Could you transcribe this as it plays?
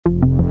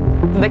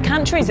The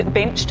country's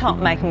benchtop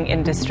making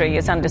industry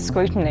is under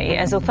scrutiny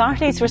as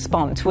authorities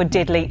respond to a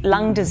deadly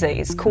lung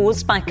disease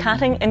caused by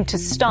cutting into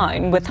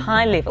stone with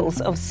high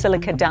levels of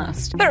silica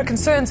dust. There are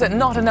concerns that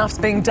not enough's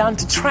being done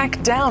to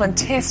track down and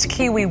test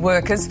Kiwi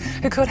workers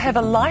who could have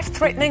a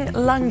life-threatening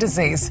lung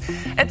disease.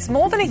 It's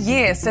more than a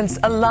year since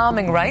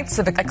alarming rates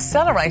of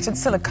accelerated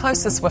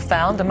silicosis were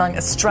found among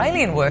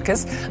Australian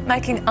workers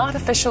making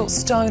artificial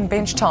stone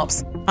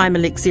benchtops. I'm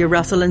Alexia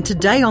Russell, and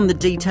today on The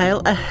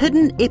Detail, a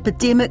hidden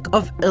epidemic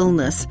of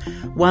illness,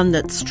 one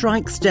that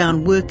strikes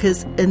down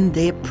workers in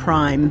their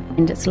prime.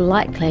 And it's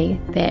likely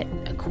that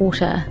a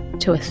quarter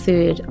to a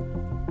third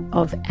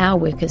of our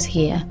workers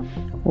here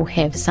will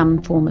have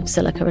some form of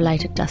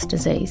silica-related dust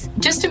disease.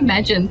 Just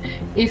imagine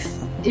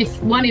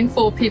if 1 in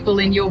 4 people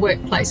in your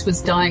workplace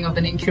was dying of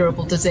an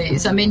incurable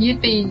disease. I mean,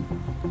 you'd be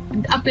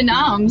up in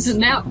arms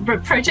and out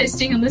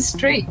protesting on the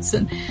streets.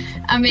 And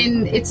I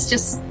mean, it's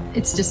just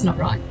not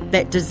right.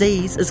 That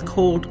disease is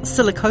called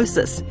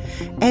silicosis,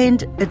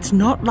 and it's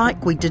not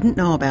like we didn't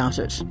know about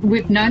it.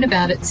 We've known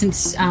about it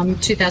since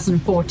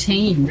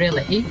 2014,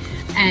 really,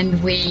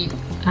 and we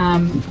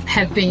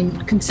have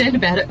been concerned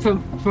about it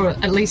for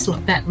at least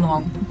that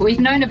long. We've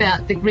known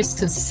about the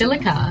risks of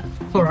silica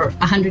for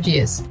 100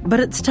 years. But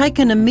it's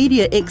taken a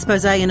media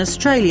expose in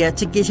Australia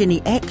to get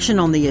any action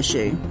on the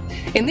issue.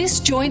 In this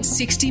joint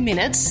 60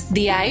 Minutes,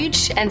 The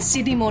Age and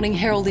Sydney Morning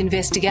Herald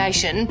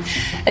investigation,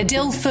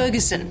 Adele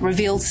Ferguson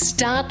reveals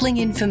startling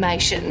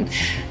information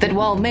that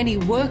while many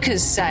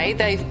workers say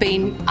they've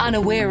been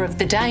unaware of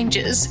the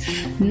dangers,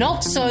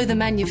 not so the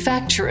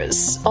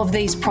manufacturers of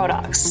these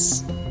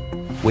products.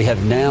 We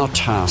have now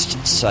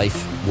tasked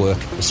Safe Work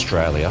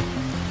Australia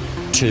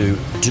to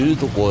do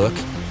the work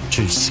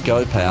to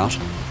scope out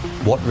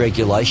what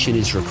regulation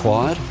is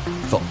required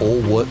for all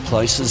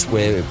workplaces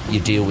where you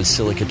deal with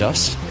silica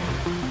dust,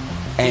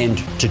 and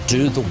to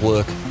do the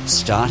work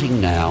starting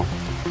now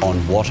on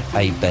what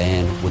a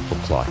ban would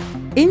look like.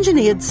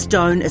 Engineered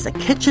stone is a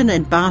kitchen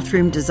and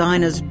bathroom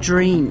designer's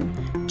dream.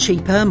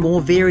 Cheaper, more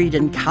varied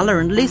in colour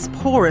and less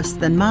porous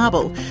than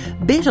marble.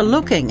 Better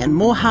looking and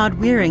more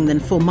hard-wearing than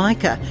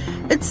Formica.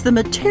 It's the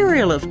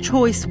material of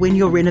choice when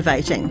you're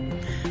renovating.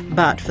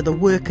 But for the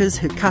workers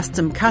who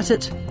custom cut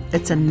it,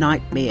 it's a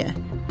nightmare.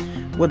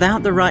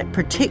 Without the right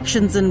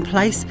protections in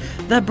place,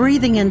 they're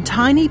breathing in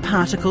tiny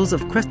particles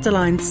of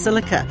crystalline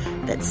silica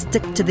that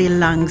stick to their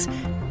lungs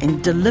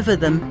and deliver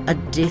them a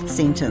death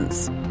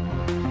sentence.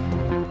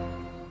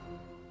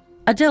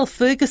 Adele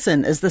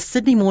Ferguson is the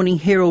Sydney Morning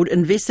Herald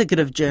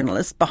investigative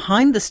journalist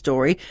behind the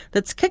story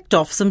that's kicked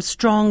off some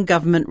strong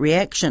government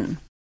reaction.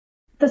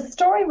 The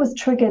story was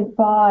triggered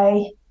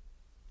by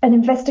an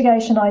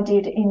investigation I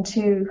did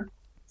into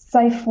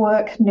Safe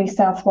Work New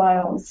South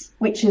Wales,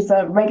 which is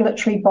a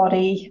regulatory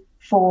body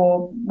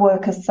for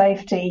worker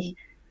safety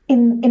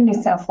in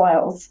New South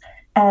Wales.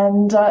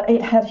 And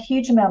it had a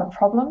huge amount of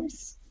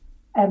problems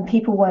and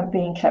people weren't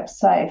being kept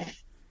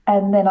safe.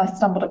 And then I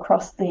stumbled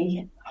across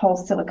the whole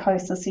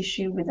silicosis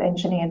issue with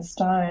engineered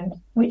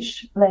stone,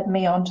 which led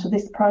me on to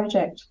this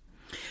project.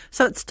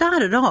 So it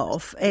started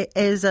off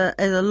as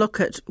a look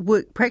at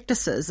work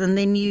practices, and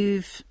then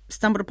you've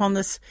stumbled upon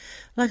this,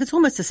 like it's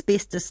almost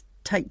asbestos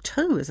take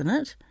 2, isn't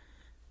it?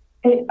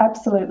 It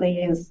absolutely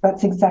is.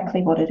 That's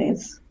exactly what it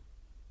is.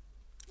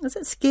 Does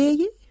it scare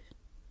you?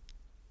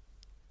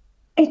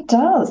 It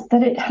does,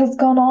 that it has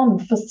gone on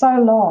for so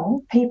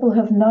long. People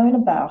have known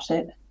about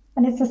it,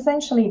 and it's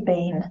essentially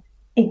been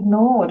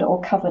ignored or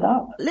covered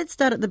up. Let's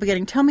start at the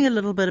beginning. Tell me a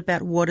little bit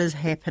about what is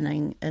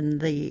happening in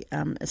the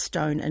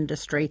stone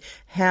industry.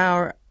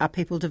 How are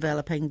people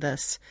developing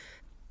this?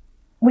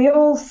 We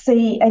all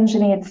see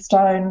engineered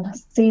stone,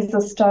 Caesar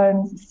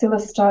stone,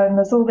 Silistone.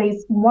 There's all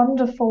these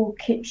wonderful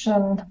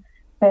kitchen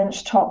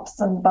bench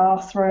tops and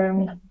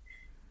bathroom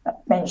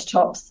bench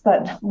tops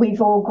that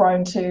we've all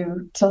grown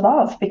to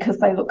love because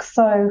they look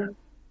so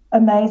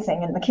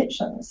amazing in the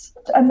kitchens.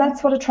 And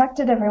that's what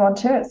attracted everyone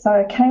to it. So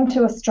it came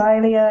to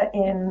Australia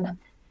in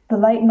the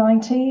late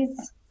 90s,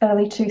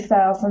 early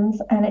 2000s,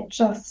 and it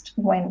just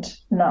went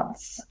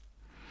nuts.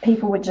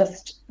 People were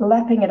just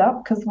lapping it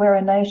up because we're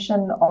a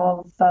nation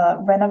of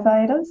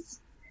renovators.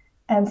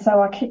 And so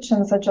our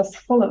kitchens are just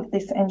full of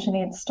this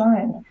engineered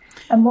stone.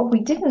 And what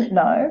we didn't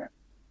know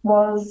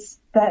was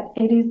that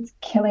it is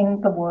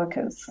killing the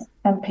workers,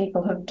 and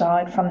people have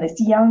died from this.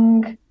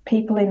 Young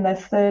people in their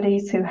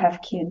 30s who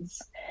have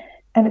kids.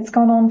 And it's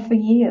gone on for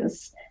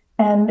years.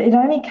 And it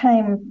only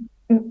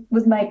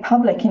was made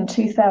public in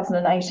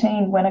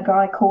 2018 when a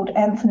guy called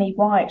Anthony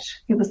White,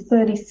 who was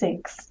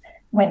 36,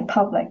 went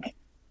public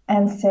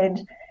and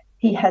said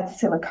he had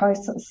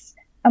silicosis.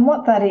 And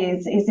what that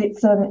is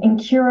it's an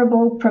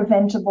incurable,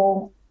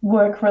 preventable,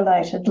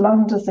 work-related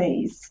lung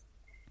disease.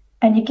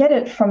 And you get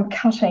it from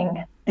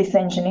cutting this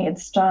engineered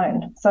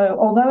stone. So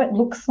although it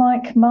looks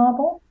like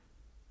marble,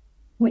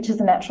 which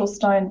is a natural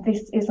stone,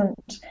 this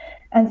isn't.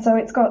 And so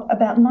it's got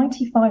about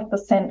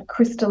 95%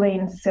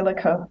 crystalline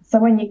silica. So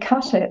when you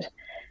cut it,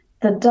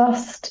 the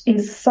dust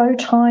is so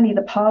tiny,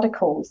 the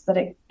particles, that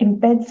it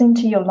embeds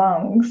into your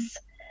lungs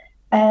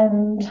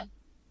and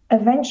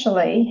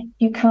eventually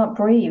you can't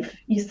breathe,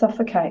 you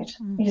suffocate,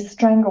 you're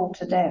strangled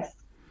to death.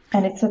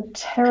 And it's a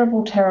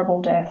terrible,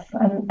 terrible death.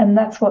 And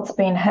that's what's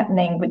been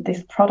happening with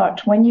this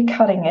product. When you're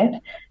cutting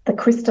it, the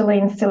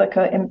crystalline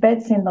silica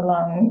embeds in the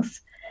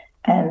lungs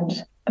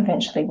and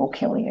eventually will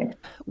kill you.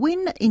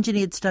 When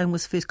engineered stone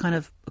was first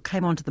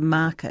came onto the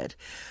market,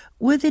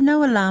 were there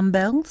no alarm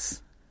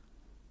bells?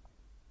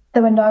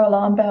 There were no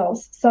alarm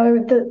bells.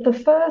 So the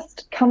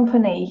first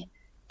company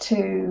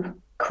to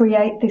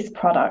create this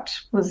product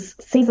was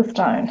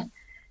Caesarstone,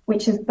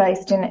 which is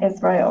based in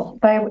Israel.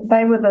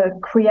 They were the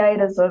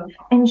creators of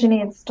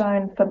engineered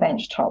stone for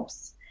bench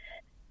tops.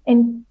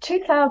 In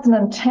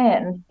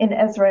 2010 in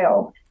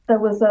Israel, there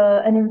was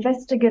an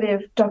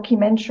investigative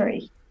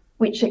documentary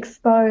which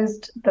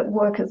exposed that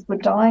workers were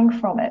dying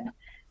from it.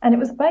 And it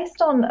was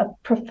based on a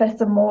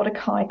Professor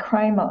Mordecai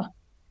Kramer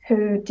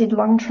who did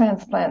lung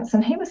transplants.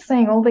 And he was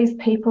seeing all these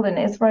people in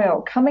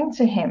Israel coming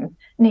to him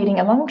needing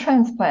a lung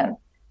transplant.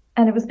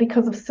 And it was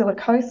because of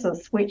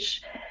silicosis,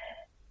 which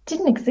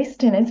didn't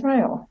exist in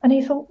Israel. And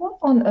he thought, what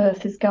on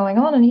earth is going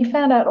on? And he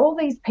found out all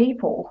these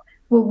people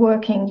were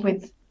working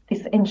with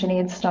this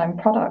engineered stone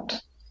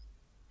product.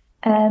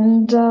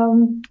 And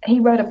he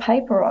wrote a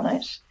paper on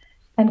it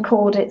and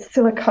called it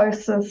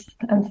Silicosis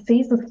and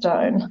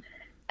Caesarstone.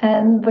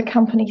 And the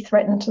company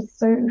threatened to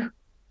sue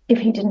if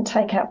he didn't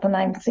take out the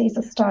name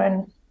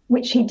Caesarstone,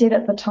 which he did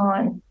at the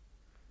time.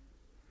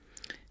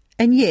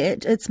 And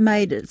yet it's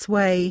made its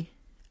way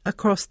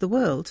across the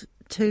world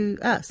to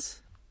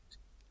us.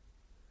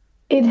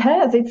 It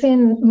has. It's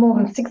in more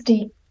than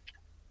 60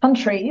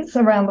 countries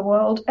around the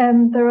world,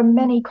 and there are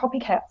many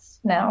copycats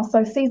now.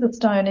 So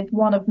Caesarstone is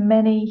one of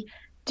many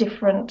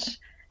different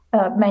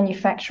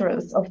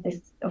manufacturers of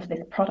this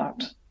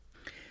product.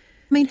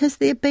 I mean, has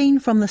there been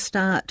from the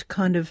start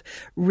kind of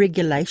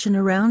regulation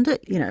around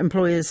it? You know,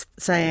 employers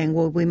saying,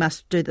 well, we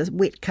must do this,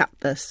 wet cut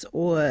this,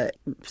 or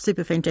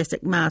super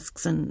fantastic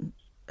masks and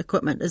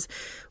equipment.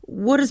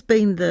 What has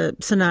been the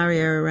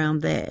scenario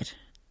around that?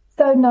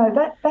 So no,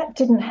 that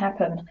didn't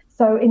happen.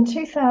 So in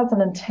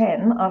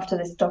 2010, after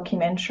this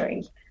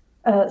documentary,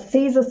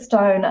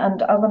 Caesarstone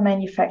and other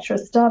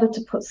manufacturers started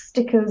to put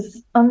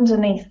stickers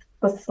underneath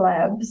the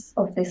slabs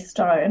of this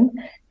stone.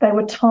 They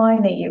were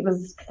tiny. It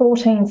was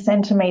 14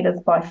 centimetres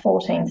by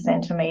 14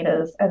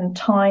 centimetres and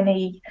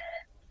tiny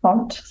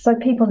font, so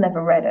people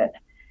never read it.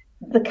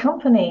 The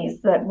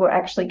companies that were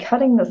actually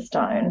cutting the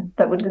stone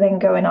that would then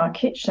go in our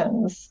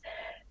kitchens,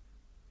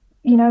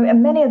 you know,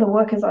 and many of the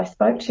workers I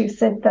spoke to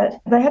said that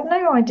they had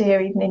no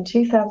idea even in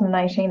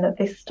 2018 that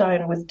this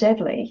stone was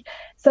deadly.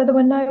 So there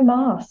were no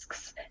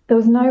masks. There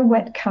was no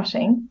wet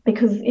cutting,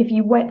 because if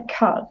you wet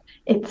cut,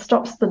 it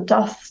stops the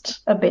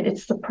dust a bit. It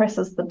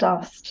suppresses the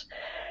dust.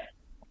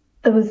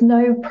 There was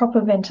no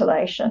proper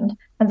ventilation.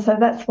 And so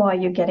that's why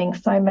you're getting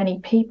so many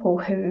people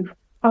who,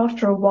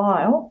 after a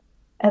while,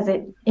 as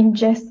it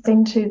ingests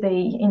into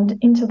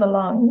the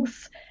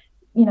lungs,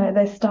 you know,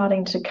 they're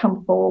starting to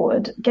come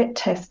forward, get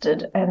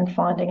tested, and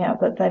finding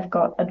out that they've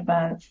got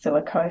advanced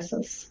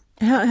silicosis.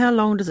 How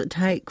long does it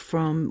take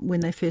from when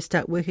they first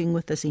start working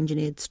with this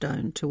engineered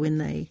stone to when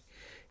they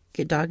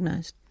get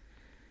diagnosed?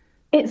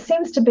 It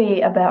seems to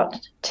be about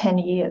 10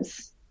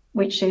 years,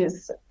 which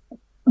is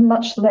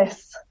much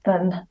less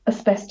than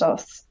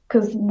asbestos.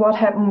 Because what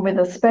happened with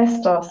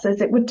asbestos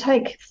is it would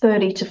take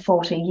 30 to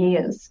 40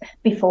 years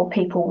before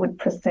people would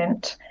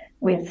present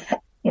with,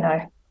 you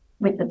know,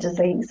 with the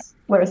disease.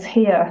 Whereas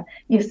here,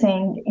 you're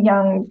seeing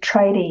young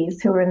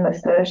tradies who are in their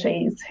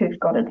 30s who've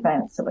got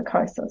advanced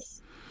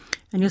silicosis.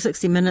 And your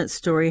 60 Minutes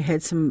story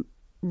had some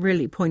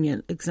really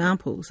poignant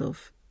examples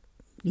of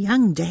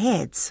young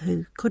dads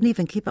who couldn't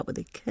even keep up with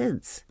their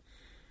kids.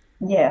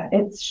 Yeah,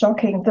 it's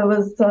shocking. There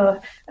was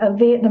a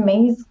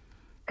Vietnamese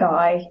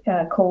guy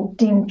called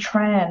Dinh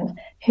Tran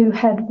who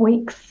had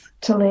weeks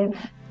to live.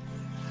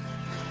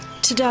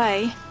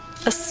 Today,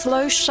 a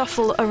slow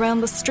shuffle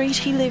around the street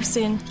he lives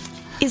in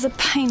is a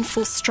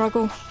painful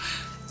struggle.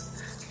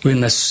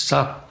 When I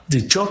start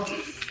the job,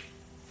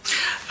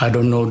 I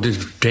don't know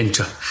the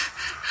danger.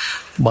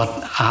 But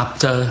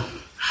after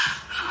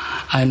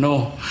I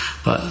know,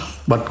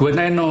 but when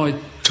I know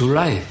it's too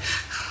late,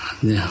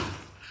 yeah.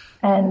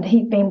 And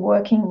he'd been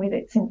working with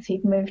it since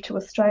he'd moved to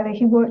Australia.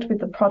 He worked with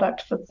the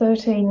product for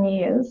 13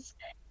 years,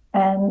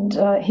 and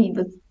he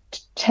was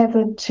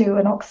tethered to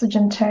an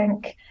oxygen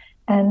tank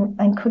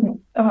and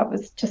couldn't, it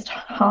was just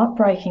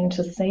heartbreaking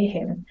to see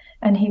him.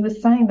 And he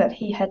was saying that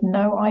he had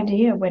no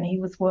idea when he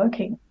was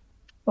working.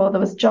 Or there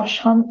was Josh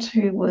Hunt,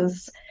 who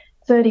was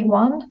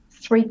 31,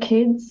 3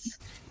 kids.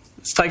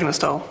 It's taken its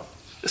toll.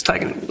 It's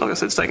taken, like I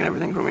said, it's taken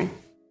everything from me.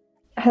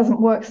 Hasn't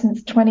worked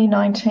since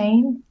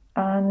 2019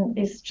 and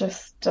is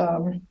just,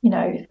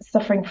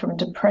 suffering from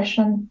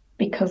depression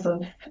because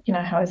of,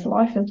 how his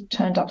life has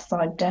turned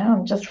upside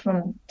down just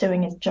from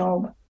doing his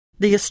job.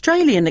 The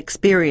Australian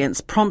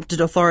experience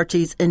prompted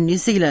authorities in New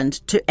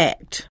Zealand to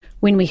act.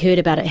 When we heard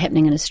about it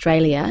happening in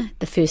Australia,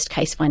 the first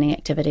case-finding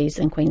activities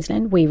in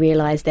Queensland, we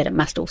realised that it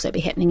must also be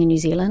happening in New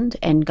Zealand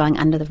and going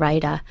under the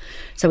radar.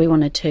 So we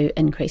wanted to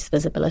increase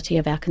visibility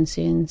of our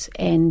concerns,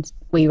 and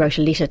we wrote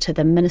a letter to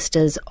the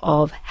Ministers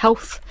of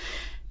Health,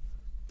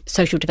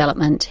 Social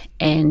Development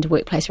and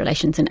Workplace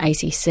Relations in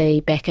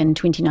ACC back in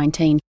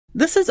 2019.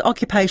 This is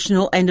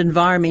occupational and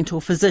environmental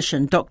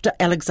physician Dr.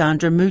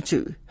 Alexandra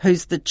Mutu,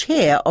 who's the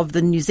chair of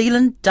the New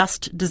Zealand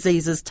Dust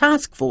Diseases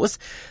Task Force,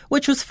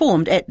 which was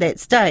formed at that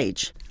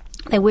stage.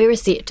 They were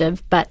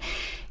receptive, but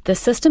the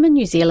system in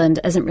New Zealand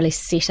isn't really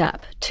set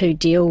up to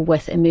deal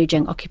with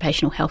emerging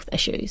occupational health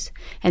issues.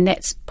 And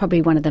that's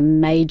probably one of the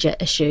major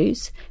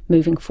issues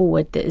moving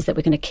forward, is that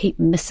we're going to keep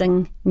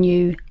missing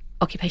new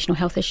occupational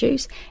health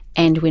issues,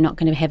 and we're not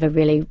going to have a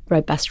really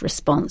robust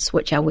response,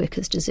 which our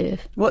workers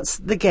deserve. What's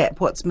the gap?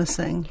 What's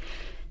missing?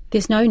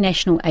 There's no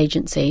national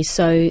agency,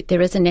 so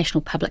there is a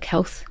national public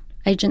health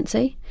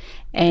agency,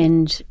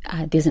 and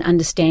there's an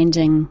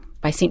understanding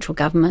by central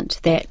government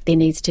that there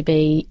needs to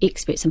be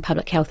experts in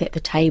public health at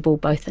the table,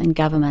 both in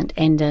government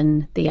and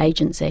in the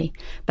agency,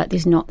 but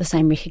there's not the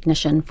same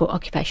recognition for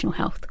occupational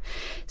health.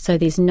 So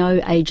there's no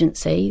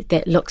agency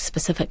that looks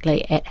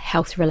specifically at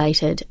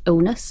health-related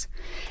illness.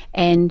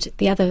 And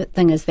the other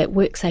thing is that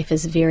WorkSafe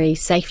is very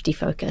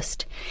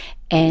safety-focused,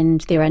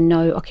 and there are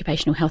no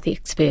occupational health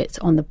experts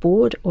on the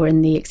board or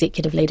in the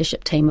executive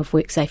leadership team of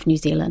WorkSafe New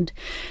Zealand.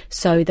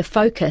 So the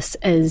focus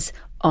is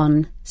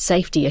on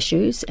safety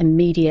issues,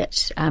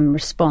 immediate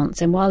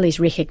response. And while there's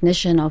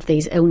recognition of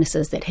these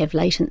illnesses that have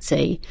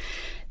latency,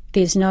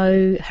 there's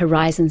no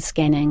horizon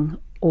scanning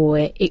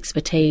or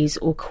expertise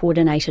or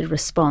coordinated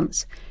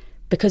response,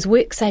 because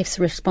WorkSafe's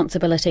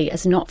responsibility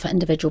is not for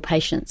individual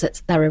patients,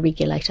 they're a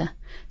regulator.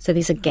 So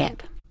there's a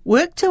gap.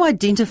 Work to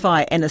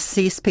identify and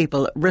assess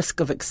people at risk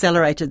of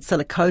accelerated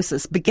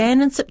silicosis began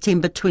in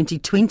September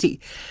 2020.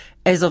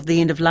 As of the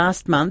end of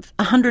last month,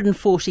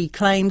 140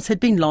 claims had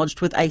been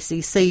lodged with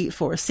ACC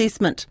for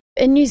assessment.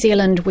 In New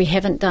Zealand, we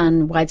haven't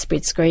done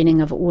widespread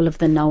screening of all of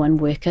the known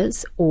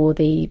workers or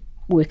the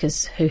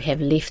workers who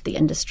have left the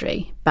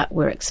industry but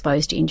were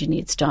exposed to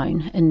engineered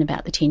stone in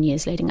about the 10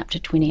 years leading up to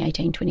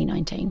 2018,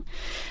 2019.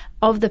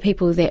 Of the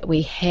people that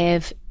we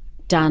have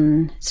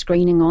done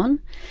screening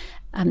on,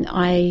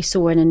 I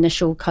saw an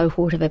initial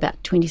cohort of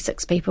about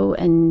 26 people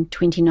in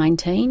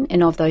 2019,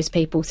 and of those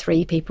people,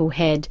 3 people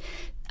had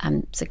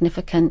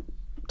significant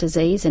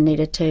disease and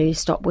needed to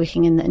stop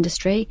working in the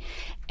industry,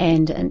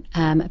 and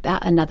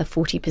about another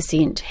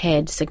 40%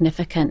 had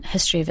significant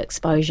history of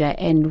exposure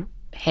and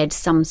had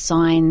some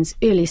signs,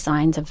 early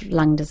signs of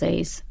lung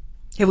disease.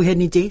 Have we had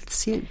any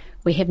deaths yet?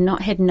 We have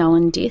not had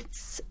known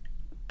deaths,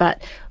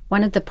 but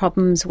one of the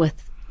problems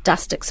with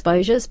dust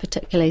exposures,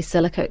 particularly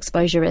silica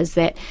exposure, is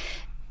that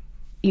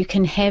you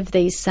can have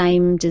these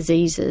same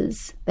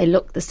diseases, they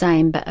look the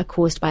same but are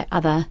caused by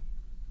other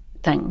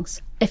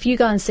things. If you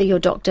go and see your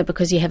doctor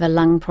because you have a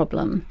lung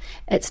problem,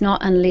 it's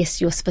not unless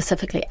you're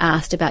specifically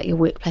asked about your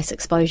workplace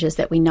exposures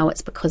that we know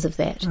it's because of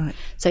that. Right.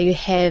 So you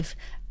have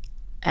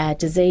a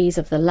disease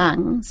of the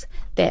lungs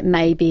that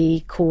may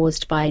be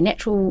caused by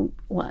natural,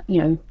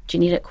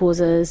 genetic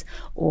causes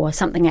or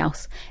something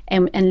else.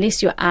 And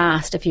unless you're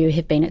asked if you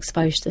have been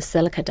exposed to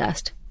silica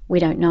dust, we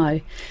don't know.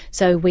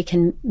 So we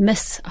can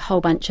miss a whole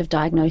bunch of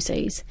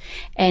diagnoses.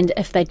 And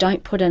if they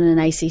don't put in an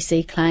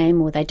ACC claim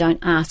or they don't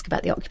ask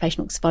about the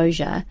occupational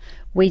exposure,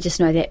 we just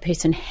know that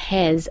person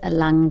has a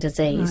lung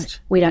disease. Right.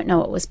 We don't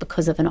know it was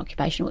because of an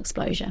occupational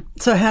exposure.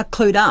 So how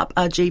clued up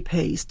are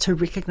GPs to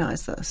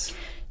recognise this?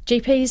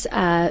 GPs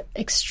are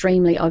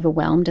extremely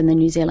overwhelmed in the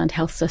New Zealand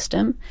health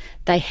system.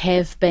 They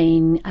have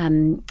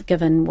been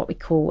given what we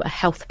call a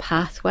health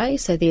pathway.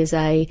 So there's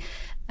an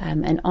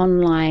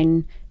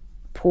online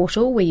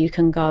portal where you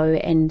can go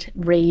and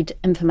read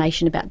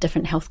information about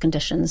different health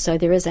conditions. So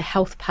there is a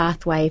health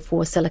pathway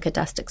for silica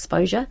dust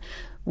exposure,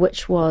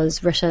 which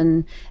was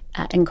written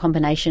in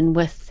combination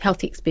with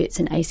health experts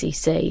in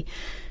ACC.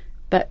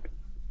 But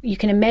you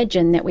can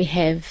imagine that we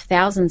have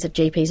thousands of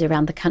GPs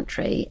around the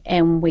country,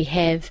 and we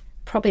have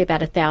probably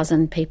about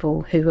 1,000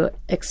 people who were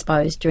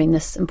exposed during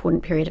this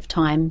important period of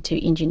time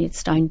to engineered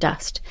stone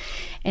dust.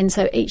 And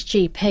so each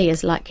GP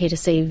is likely to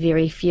see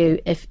very few,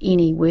 if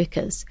any,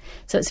 workers.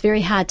 So it's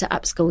very hard to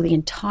upskill the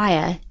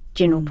entire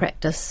general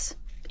practice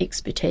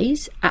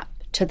expertise up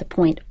to the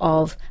point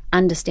of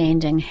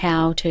understanding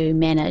how to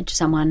manage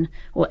someone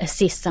or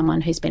assess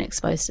someone who's been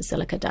exposed to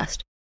silica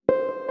dust.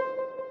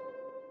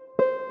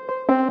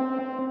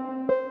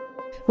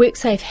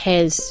 WorkSafe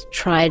has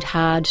tried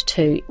hard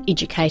to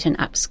educate and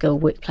upskill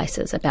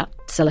workplaces about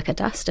silica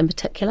dust in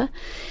particular,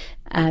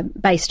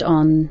 based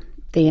on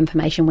the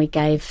information we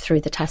gave through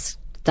the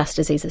Dust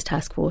Diseases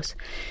Task Force.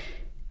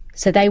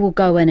 So they will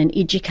go in and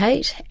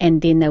educate,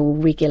 and then they will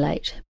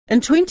regulate.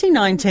 In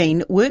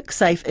 2019,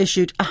 WorkSafe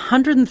issued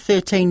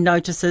 113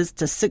 notices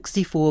to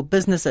 64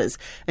 businesses,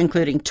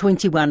 including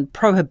 21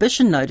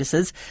 prohibition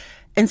notices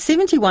and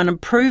 71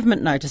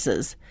 improvement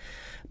notices.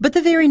 But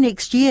the very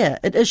next year,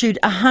 it issued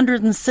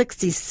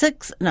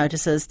 166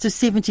 notices to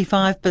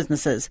 75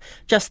 businesses,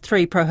 just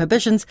 3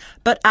 prohibitions,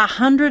 but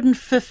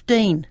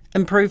 115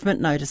 improvement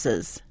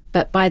notices.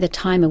 But by the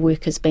time a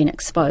worker's been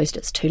exposed,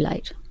 it's too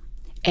late.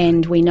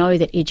 And we know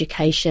that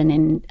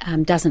education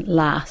doesn't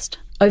last.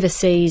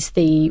 Overseas,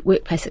 the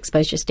Workplace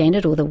Exposure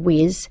Standard, or the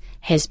WES,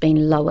 has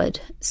been lowered.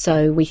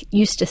 So we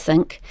used to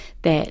think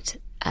that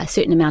a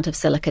certain amount of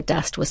silica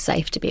dust was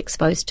safe to be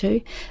exposed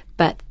to,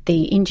 but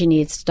the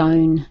engineered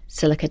stone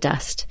silica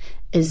dust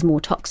is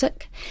more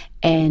toxic,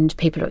 and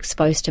people are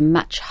exposed to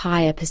much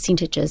higher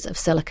percentages of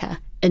silica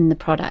in the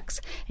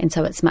products, and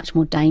so it's much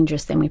more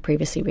dangerous than we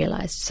previously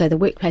realised. So the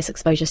workplace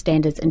exposure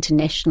standards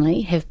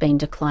internationally have been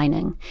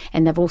declining,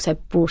 and they've also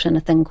brought in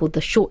a thing called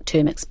the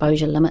short-term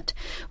exposure limit,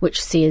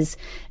 which says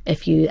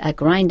if you are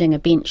grinding a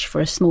bench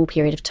for a small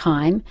period of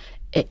time,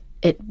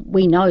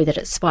 we know that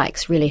it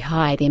spikes really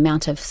high, the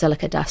amount of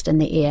silica dust in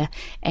the air,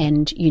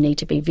 and you need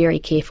to be very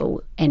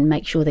careful and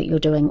make sure that you're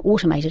doing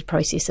automated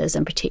processes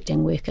and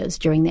protecting workers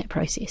during that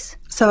process.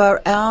 So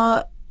are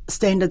our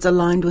standards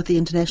aligned with the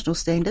international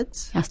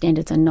standards? Our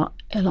standards are not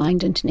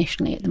aligned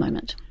internationally at the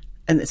moment.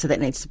 And so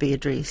that needs to be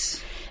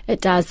addressed?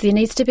 It does. There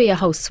needs to be a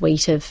whole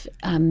suite of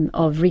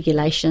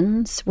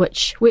regulations,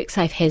 which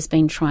WorkSafe has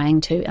been trying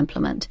to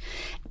implement,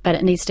 but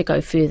it needs to go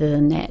further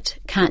than that.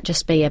 It can't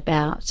just be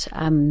about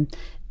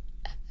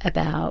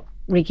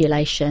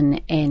regulation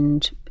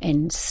and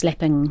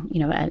slapping,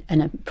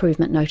 an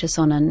improvement notice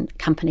on a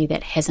company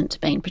that hasn't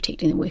been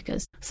protecting the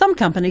workers. Some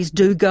companies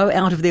do go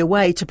out of their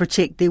way to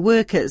protect their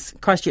workers.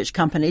 Christchurch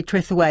company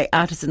Trethaway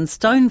Artisan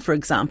Stone, for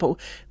example,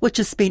 which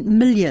has spent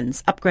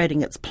millions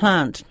upgrading its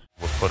plant.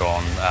 We've put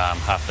on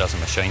half a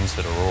dozen machines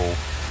that are all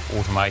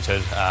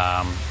automated,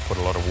 put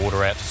a lot of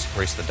water out to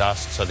suppress the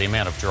dust, so the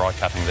amount of dry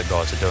cutting that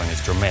guys are doing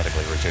is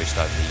dramatically reduced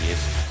over the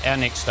years. Our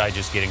next stage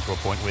is getting to a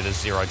point where there's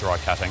zero dry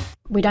cutting.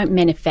 We don't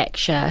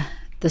manufacture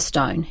the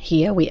stone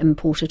here, we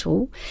import it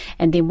all,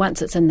 and then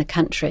once it's in the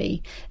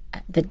country,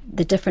 the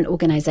different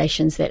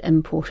organisations that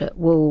import it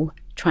will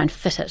try and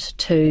fit it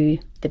to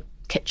the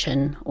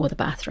kitchen or the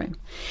bathroom.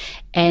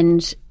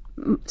 And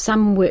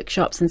some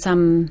workshops and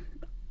some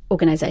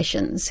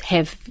organisations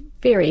have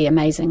very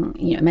amazing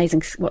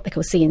what they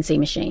call CNC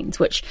machines,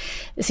 which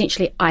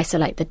essentially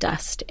isolate the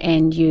dust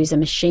and use a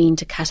machine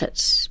to cut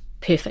it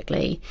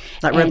perfectly.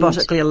 Like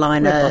robotically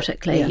align it?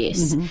 Robotically,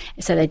 yes.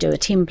 Mm-hmm. So they do a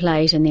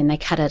template and then they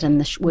cut it in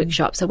the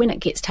workshop. So when it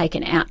gets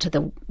taken out to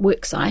the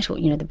work site or,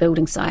 the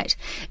building site,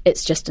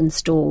 it's just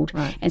installed.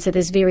 Right. And so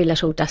there's very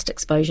little dust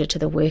exposure to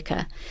the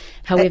worker.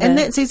 However, and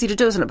that's easy to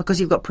do, isn't it? Because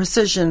you've got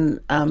precision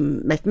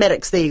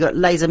mathematics there, you've got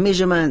laser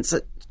measurements.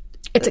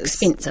 It's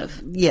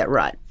expensive. Yeah,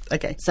 right.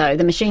 Okay. So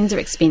the machines are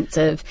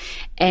expensive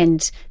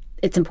and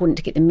it's important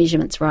to get the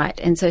measurements right.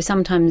 And so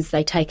sometimes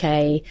they take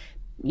a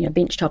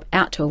bench top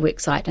out to a work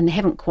site and they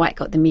haven't quite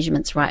got the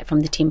measurements right from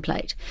the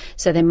template.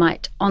 So they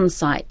might on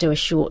site do a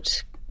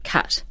short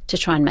cut to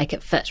try and make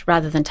it fit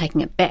rather than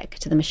taking it back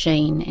to the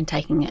machine and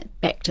taking it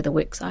back to the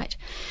work site.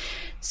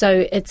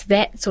 So it's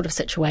that sort of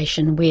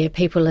situation where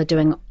people are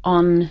doing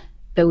on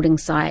building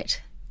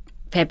site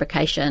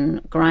fabrication,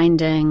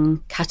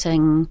 grinding,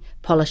 cutting,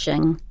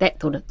 polishing,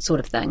 that sort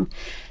of thing.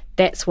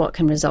 That's what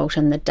can result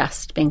in the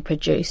dust being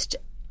produced,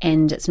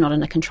 and it's not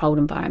in a controlled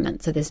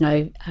environment, so there's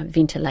no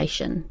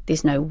ventilation,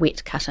 there's no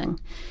wet cutting.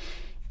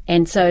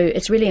 And so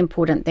it's really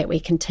important that we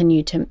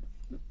continue to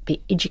be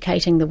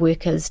educating the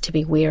workers to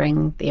be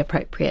wearing the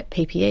appropriate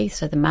PPE,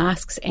 so the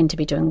masks, and to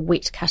be doing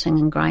wet cutting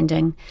and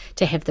grinding,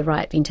 to have the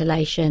right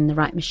ventilation, the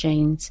right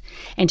machines,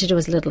 and to do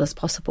as little as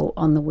possible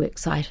on the work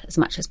site, as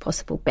much as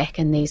possible back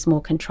in these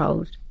more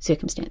controlled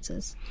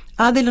circumstances.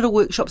 Are there little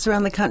workshops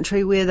around the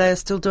country where they're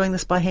still doing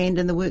this by hand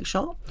in the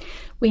workshop?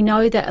 We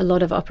know that a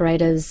lot of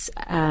operators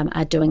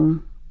are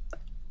doing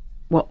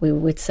what we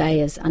would say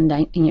is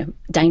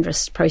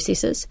dangerous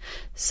processes.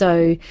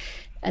 So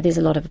there's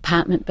a lot of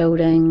apartment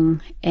building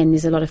and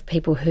there's a lot of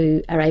people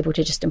who are able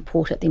to just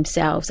import it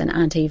themselves and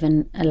aren't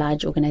even a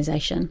large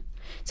organisation.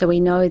 So we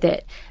know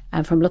that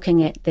from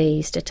looking at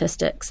the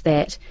statistics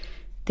that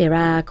there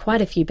are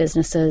quite a few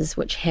businesses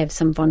which have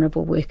some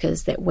vulnerable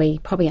workers that we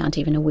probably aren't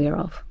even aware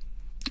of.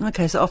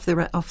 Okay, so off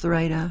the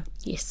radar.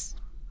 Yes.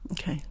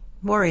 Okay,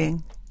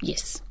 worrying.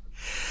 Yes.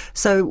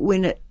 So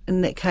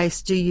in that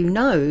case, do you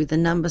know the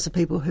numbers of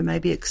people who may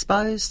be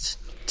exposed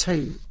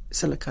to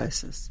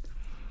silicosis?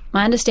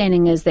 My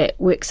understanding is that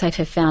WorkSafe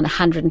have found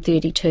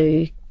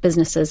 132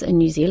 businesses in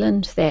New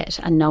Zealand that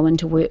are known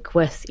to work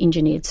with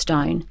engineered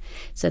stone.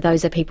 So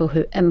those are people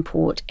who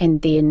import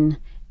and then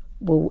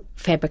will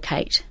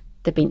fabricate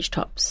the bench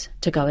tops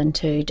to go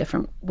into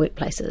different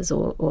workplaces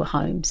or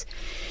homes.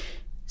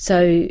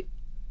 So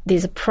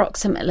there's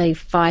approximately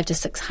 500 to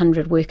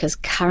 600 workers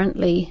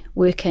currently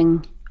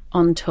working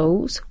on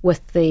tools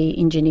with the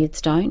engineered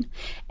stone.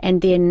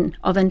 And then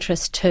of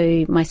interest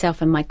to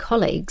myself and my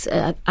colleagues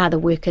are the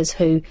workers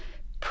who,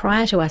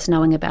 prior to us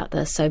knowing about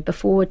this, so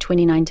before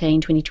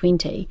 2019,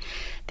 2020,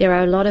 there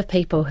are a lot of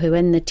people who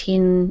in the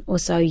 10 or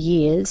so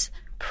years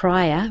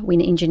prior,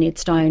 when engineered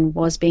stone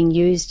was being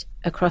used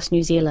across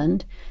New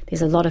Zealand,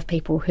 there's a lot of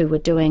people who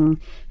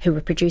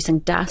were producing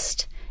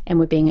dust and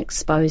were being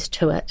exposed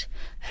to it,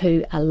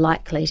 who are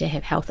likely to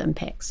have health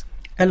impacts.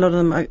 A lot of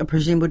them, I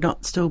presume, would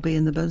not still be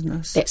in the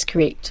business. That's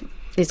correct.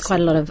 There's quite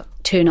a lot of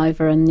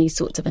turnover in these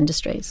sorts of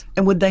industries.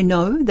 And would they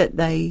know that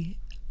they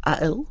are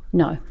ill?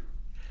 No,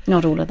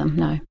 not all of them,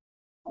 no.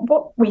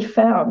 What we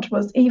found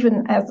was,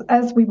 even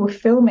as we were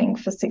filming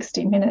for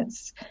 60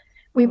 Minutes,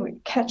 we were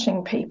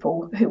catching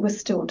people who were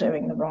still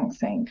doing the wrong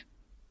thing.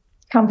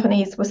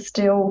 Companies were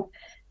still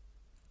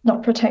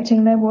not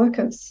protecting their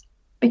workers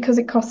because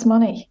it costs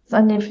money.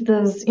 And if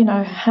there's,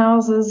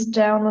 houses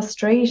down the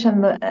street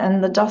and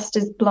the dust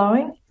is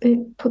blowing,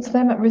 it puts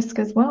them at risk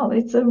as well.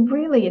 It's a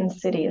really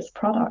insidious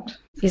product.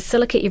 There's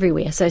silica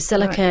everywhere. So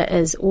silica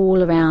is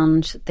all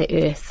around the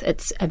earth.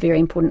 It's a very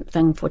important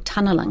thing for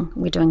tunnelling.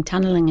 We're doing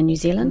tunnelling in New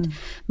Zealand,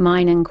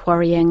 mining,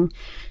 quarrying,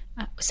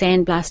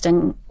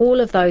 sandblasting. All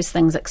of those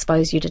things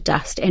expose you to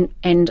dust,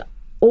 and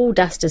all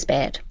dust is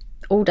bad.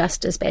 All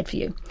dust is bad for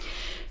you.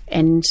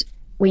 And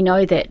we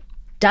know that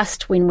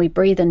dust, when we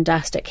breathe in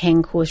dust, it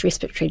can cause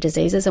respiratory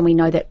diseases, and we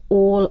know that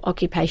all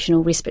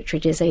occupational respiratory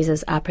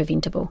diseases are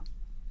preventable.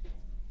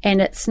 And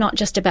it's not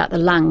just about the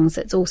lungs,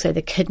 it's also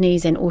the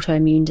kidneys and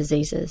autoimmune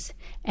diseases.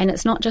 And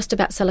it's not just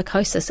about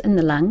silicosis in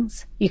the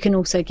lungs. You can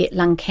also get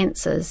lung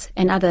cancers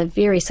and other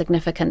very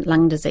significant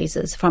lung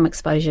diseases from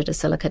exposure to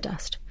silica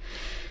dust.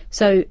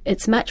 So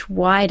it's much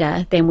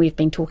wider than we've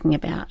been talking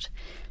about.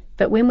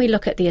 But when we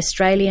look at the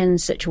Australian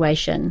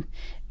situation,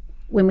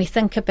 when we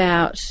think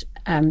about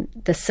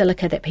the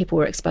silica that people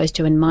were exposed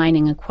to in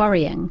mining and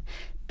quarrying,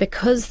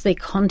 because the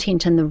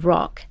content in the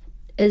rock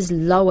is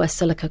lower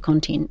silica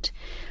content,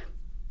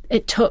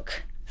 it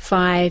took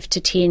 5 to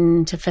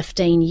 10 to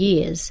 15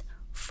 years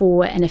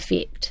for an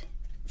effect,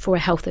 for a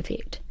health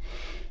effect.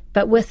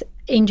 But with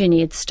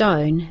engineered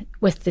stone,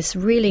 with this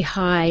really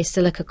high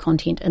silica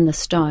content in the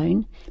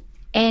stone,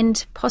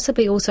 and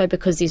possibly also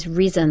because there's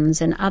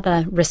resins and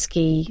other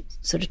risky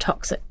sort of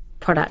toxic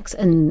products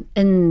in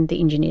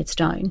the engineered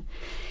stone,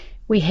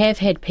 we have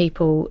had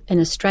people in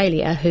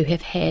Australia who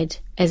have had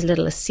as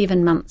little as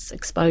 7 months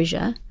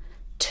exposure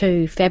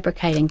to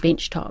fabricating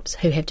bench tops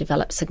who have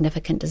developed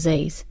significant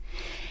disease.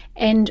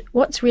 And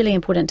what's really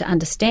important to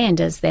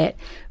understand is that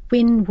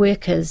when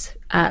workers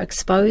are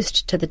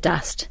exposed to the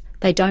dust,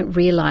 they don't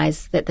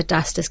realise that the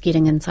dust is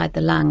getting inside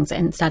the lungs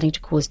and starting to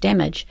cause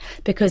damage,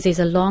 because there's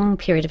a long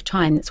period of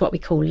time, that's what we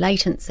call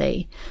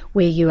latency,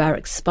 where you are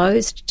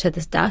exposed to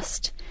the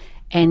dust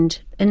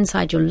and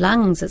inside your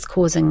lungs it's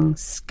causing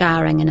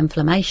scarring and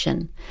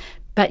inflammation,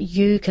 but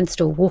you can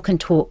still walk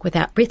and talk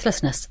without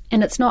breathlessness.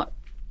 And it's not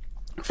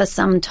for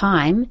some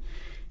time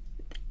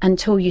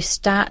until you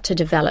start to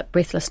develop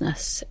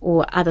breathlessness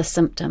or other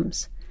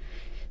symptoms.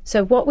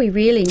 So what we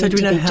really need to be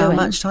doing... So do we know how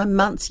much time?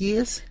 Months,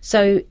 years?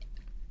 So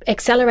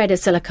accelerated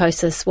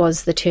silicosis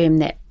was the term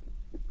that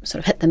sort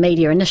of hit the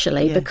media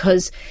initially,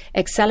 because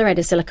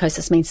accelerated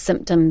silicosis means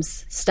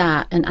symptoms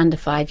start in under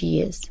 5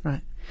 years.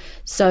 Right.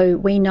 So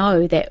we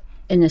know that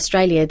in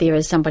Australia there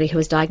is somebody who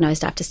was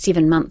diagnosed after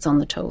 7 months on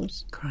the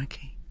tools.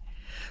 Crikey.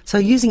 So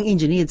using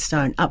engineered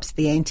stone ups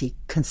the ante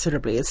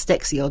considerably. It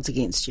stacks the odds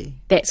against you.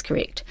 That's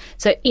correct.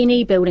 So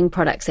any building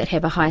products that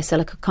have a high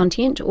silica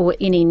content, or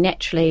any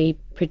naturally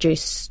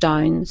produced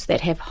stones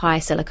that have high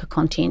silica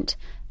content,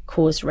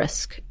 cause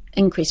risk,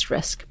 increased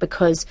risk,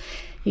 because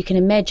you can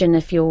imagine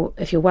if you're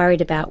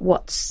worried about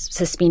what's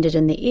suspended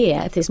in the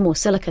air, if there's more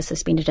silica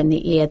suspended in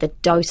the air, the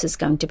dose is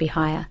going to be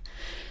higher.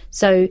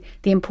 So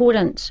the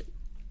important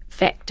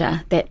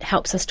factor that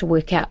helps us to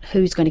work out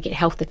who's going to get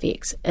health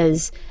effects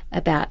is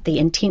about the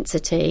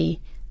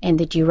intensity and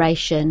the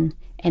duration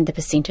and the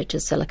percentage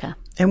of silica.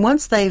 And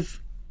once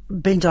they've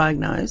been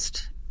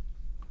diagnosed,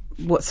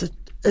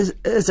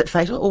 is it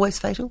fatal, always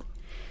fatal?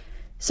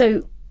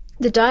 So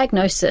the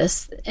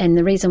diagnosis, and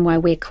the reason why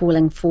we're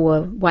calling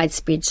for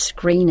widespread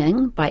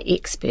screening by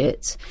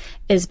experts,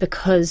 is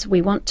because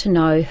we want to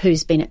know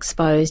who's been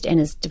exposed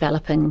and is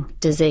developing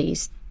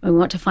disease. We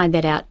want to find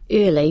that out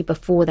early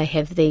before they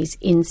have these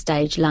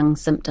end-stage lung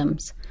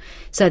symptoms,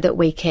 so that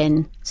we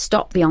can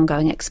stop the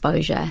ongoing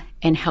exposure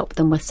and help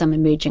them with some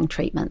emerging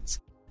treatments.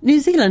 New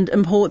Zealand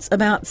imports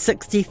about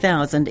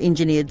 60,000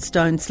 engineered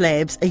stone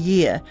slabs a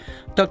year.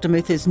 Dr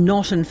Muth is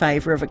not in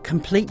favour of a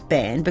complete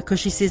ban because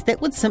she says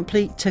that would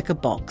simply tick a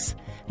box.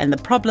 And the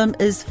problem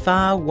is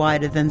far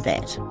wider than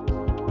that.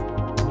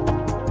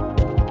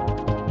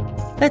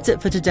 That's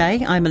it for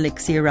today. I'm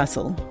Alexia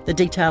Russell. The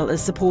Detail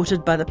is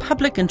supported by the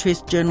Public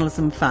Interest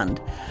Journalism Fund.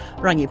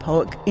 Rangi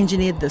Poak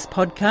engineered this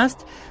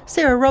podcast.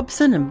 Sarah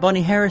Robson and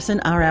Bonnie Harrison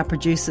are our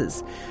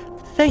producers.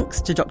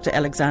 Thanks to Dr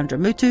Alexandra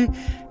Mutu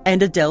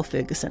and Adele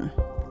Ferguson.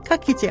 Ka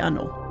kite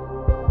anō.